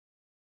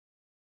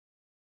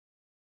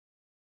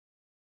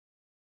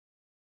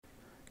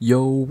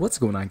Yo, what's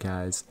going on,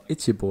 guys?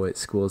 It's your boy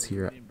Schools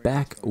here,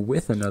 back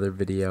with another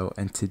video,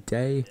 and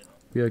today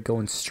we are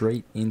going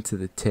straight into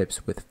the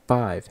tips with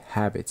 5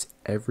 habits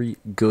every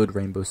good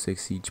Rainbow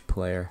Six Siege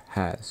player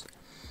has.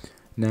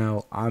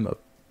 Now, I'm a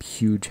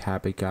huge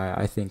habit guy.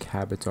 I think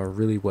habits are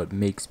really what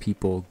makes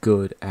people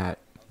good at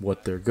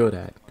what they're good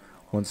at.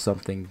 Once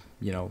something,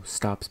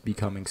 stops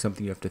becoming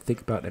something you have to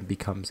think about and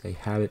becomes a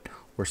habit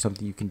or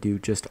something you can do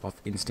just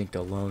off instinct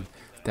alone,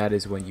 that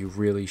is when you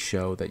really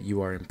show that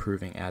you are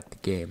improving at the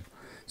game.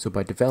 So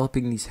by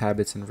developing these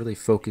habits and really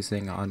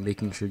focusing on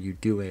making sure you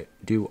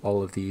do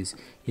all of these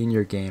in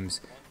your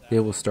games, they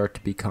will start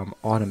to become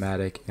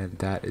automatic, and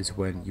that is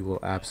when you will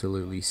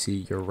absolutely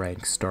see your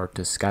rank start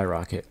to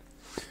skyrocket.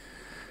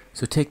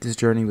 So take this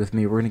journey with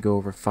me. We're going to go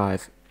over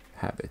 5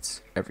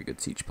 habits every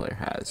good Siege player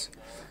has.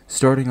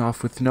 Starting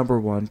off with number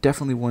 1,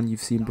 definitely one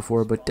you've seen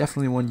before, but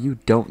definitely one you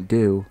don't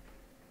do.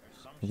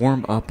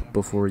 Warm up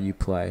before you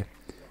play.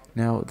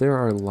 Now, there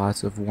are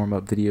lots of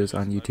warm-up videos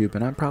on YouTube,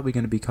 and I'm probably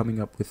going to be coming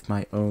up with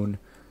my own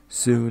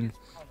soon,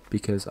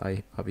 because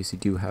I obviously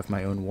do have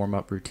my own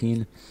warm-up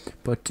routine,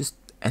 but just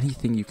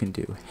anything you can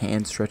do.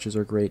 Hand stretches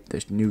are great.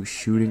 The new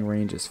shooting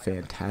range is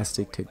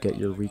fantastic to get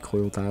your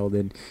recoil dialed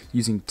in,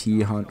 using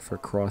T-Hunt for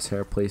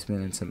crosshair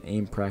placement and some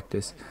aim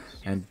practice,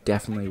 and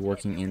definitely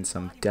working in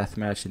some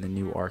deathmatch in the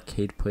new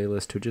arcade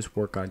playlist to just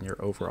work on your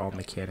overall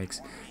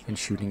mechanics and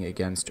shooting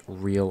against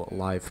real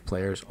live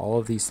players. All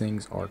of these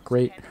things are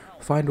great.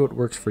 Find what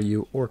works for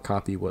you, or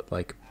copy what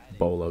like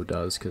Bolo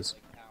does, because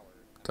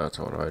that's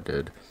what I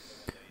did.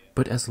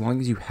 But as long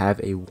as you have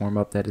a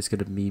warm-up, that is going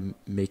to be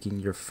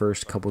making your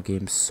first couple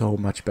games so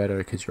much better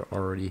because you're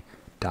already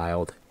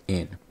dialed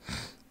in.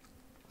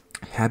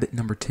 Habit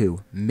number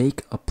 2,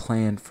 make a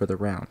plan for the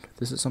round.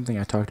 This is something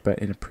I talked about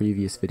in a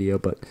previous video,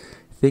 but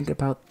think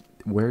about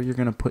where you're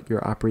going to put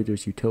your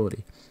operator's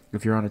utility.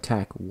 If you're on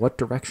attack, what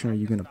direction are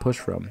you going to push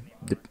from?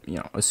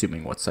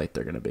 Assuming what site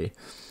they're going to be.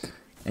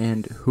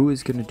 And who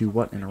is going to do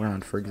what in a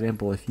round. For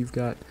example, if you've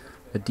got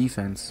a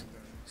defense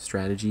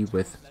strategy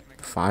with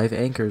 5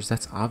 anchors,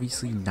 that's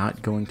obviously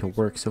not going to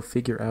work. So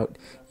figure out,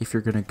 if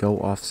you're going to go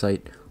off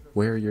site,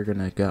 where you're going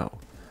to go.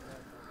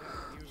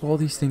 All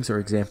these things are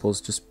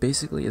examples. Just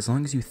basically, as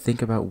long as you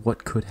think about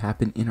what could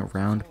happen in a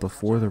round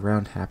before the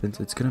round happens,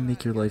 it's going to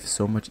make your life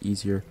so much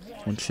easier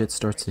when shit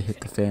starts to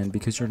hit the fan,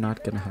 because you're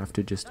not going to have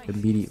to just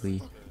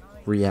immediately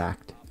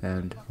react.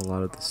 And a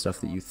lot of the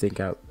stuff that you think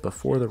out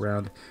before the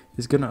round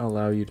is going to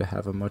allow you to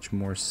have a much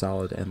more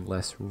solid and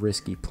less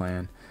risky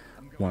plan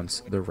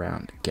once the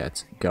round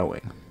gets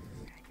going.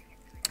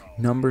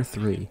 Number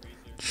 3,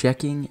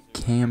 checking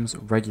cams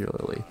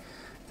regularly.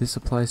 This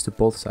applies to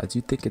both sides.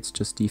 You'd think it's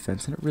just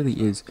defense, and it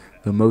really is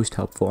the most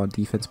helpful on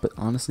defense, but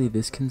honestly,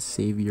 this can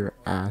save your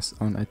ass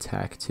on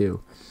attack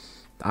too.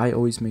 I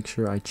always make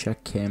sure I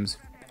check cams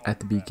at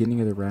the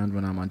beginning of the round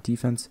when I'm on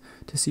defense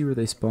to see where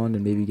they spawned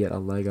and maybe get a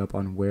leg up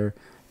on where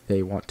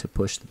they want to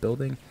push the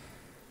building.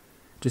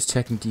 Just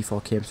checking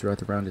default cams throughout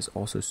the round is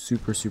also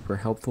super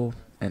helpful.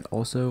 And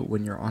also,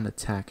 when you're on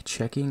attack,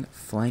 checking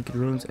flank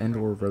drones and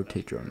or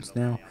rotate drones.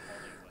 Now,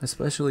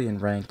 especially in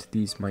ranked,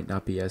 these might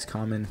not be as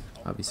common.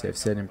 Obviously, I've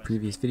said in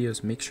previous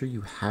videos, make sure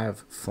you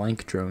have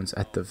flank drones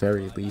at the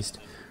very least.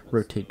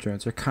 Rotate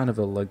drones are kind of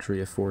a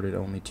luxury afforded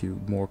only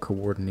to more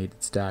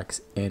coordinated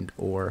stacks and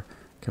or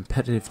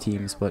competitive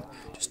teams, but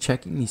just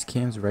checking these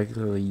cams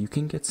regularly, you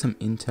can get some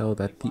intel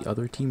that the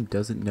other team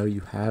doesn't know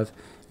you have,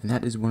 and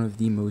that is one of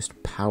the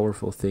most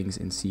powerful things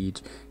in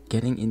Siege.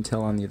 Getting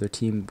intel on the other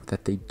team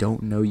that they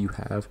don't know you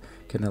have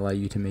can allow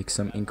you to make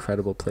some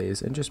incredible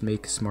plays and just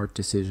make smart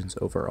decisions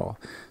overall.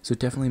 So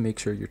definitely make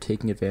sure you're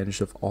taking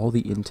advantage of all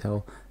the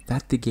intel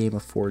that the game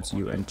affords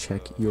you and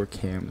check your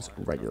cams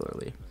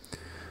regularly.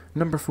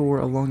 Number 4,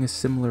 along a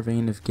similar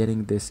vein of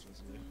getting this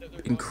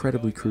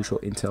incredibly crucial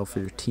intel for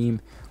your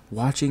team,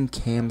 watching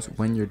cams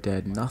when you're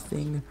dead.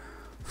 Nothing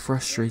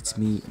frustrates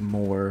me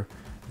more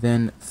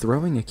than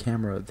throwing a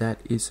camera that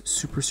is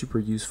super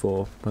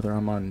useful, whether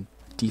I'm on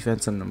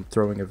defense and I'm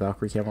throwing a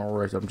Valkyrie camera,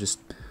 or I'm just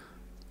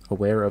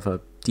aware of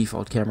a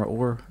default camera,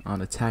 or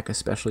on attack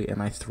especially,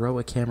 and I throw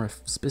a camera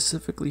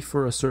specifically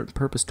for a certain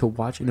purpose to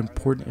watch an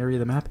important area of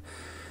the map.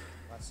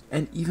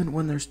 And even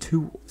when there's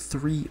 2,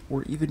 3,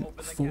 or even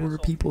 4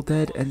 people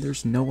dead and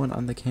there's no one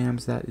on the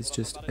cams, that is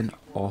just an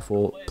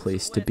awful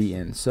place to be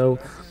in. So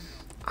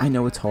I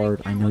know it's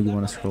hard. I know you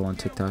want to scroll on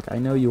TikTok. I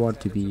know you want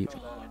to be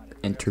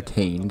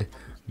entertained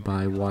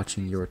by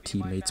watching your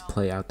teammates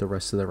play out the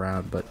rest of the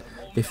round, but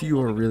if you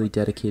are really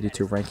dedicated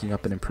to ranking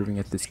up and improving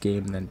at this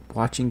game, then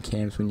watching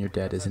cams when you're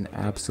dead is an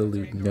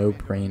absolute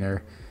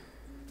no-brainer,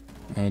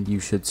 and you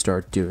should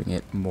start doing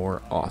it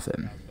more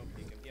often.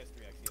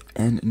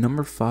 And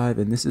number 5,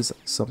 and this is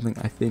something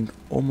I think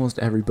almost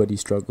everybody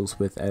struggles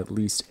with at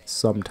least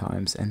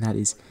sometimes, and that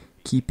is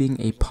keeping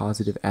a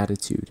positive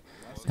attitude.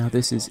 Now,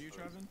 this is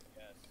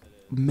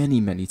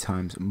many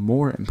times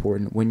more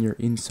important when you're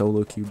in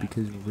solo queue,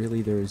 because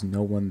really there is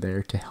no one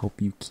there to help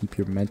you keep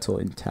your mental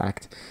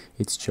intact.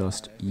 It's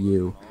just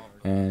you.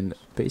 And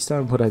based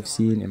on what I've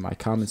seen in my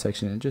comment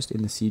section and just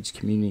in the Siege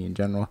community in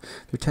general,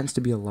 there tends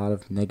to be a lot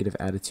of negative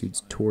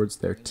attitudes towards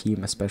their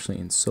team, especially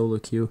in solo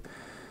queue.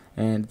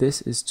 And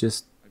this is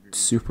just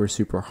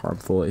super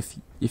harmful.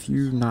 If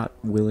you're not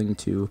willing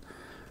to,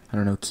 I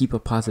don't know, keep a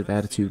positive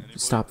attitude,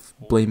 stop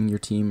blaming your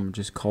team or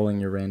just calling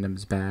your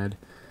randoms bad,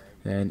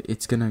 and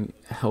it's gonna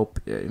help.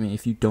 I mean,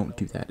 if you don't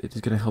do that, it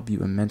is gonna help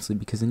you immensely,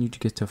 because then you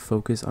get to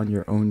focus on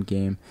your own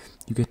game.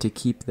 You get to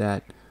keep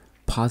that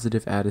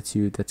positive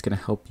attitude that's gonna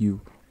help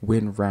you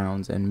win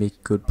rounds and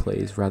make good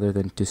plays, rather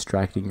than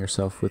distracting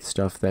yourself with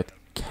stuff that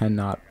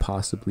cannot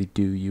possibly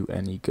do you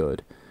any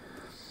good.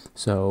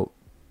 So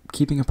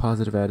keeping a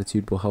positive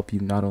attitude will help you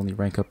not only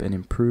rank up and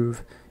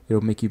improve,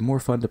 it'll make you more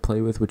fun to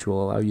play with, which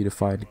will allow you to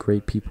find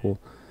great people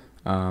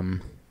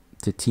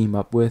to team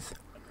up with.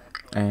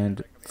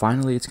 And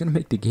finally, it's going to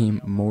make the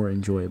game more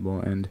enjoyable,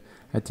 and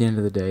at the end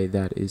of the day,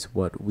 that is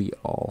what we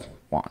all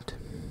want.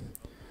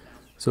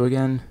 So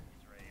again,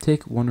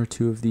 take one or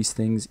two of these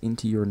things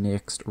into your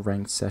next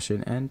ranked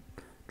session and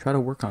try to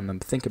work on them.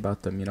 Think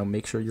about them,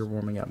 make sure you're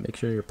warming up, make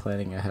sure you're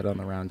planning ahead on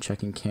the round,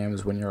 checking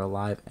cams when you're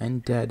alive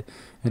and dead,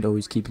 and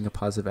always keeping a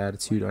positive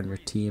attitude on your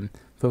team.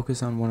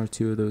 Focus on one or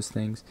two of those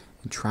things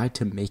and try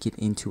to make it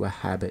into a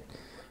habit.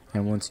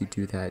 And once you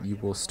do that, you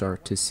will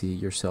start to see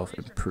yourself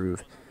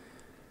improve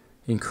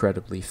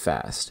incredibly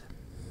fast.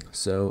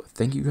 So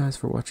thank you guys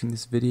for watching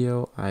this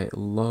video. I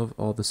love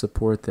all the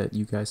support that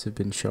you guys have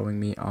been showing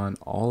me on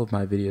all of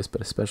my videos, but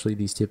especially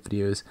these tip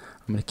videos.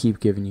 I'm going to keep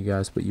giving you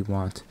guys what you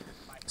want.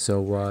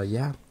 So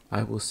yeah,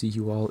 I will see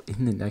you all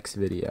in the next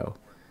video.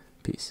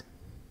 Peace.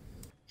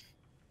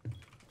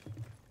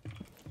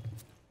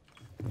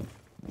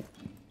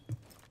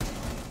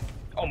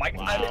 Oh my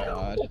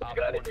god.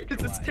 Is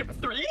this tip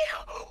 3?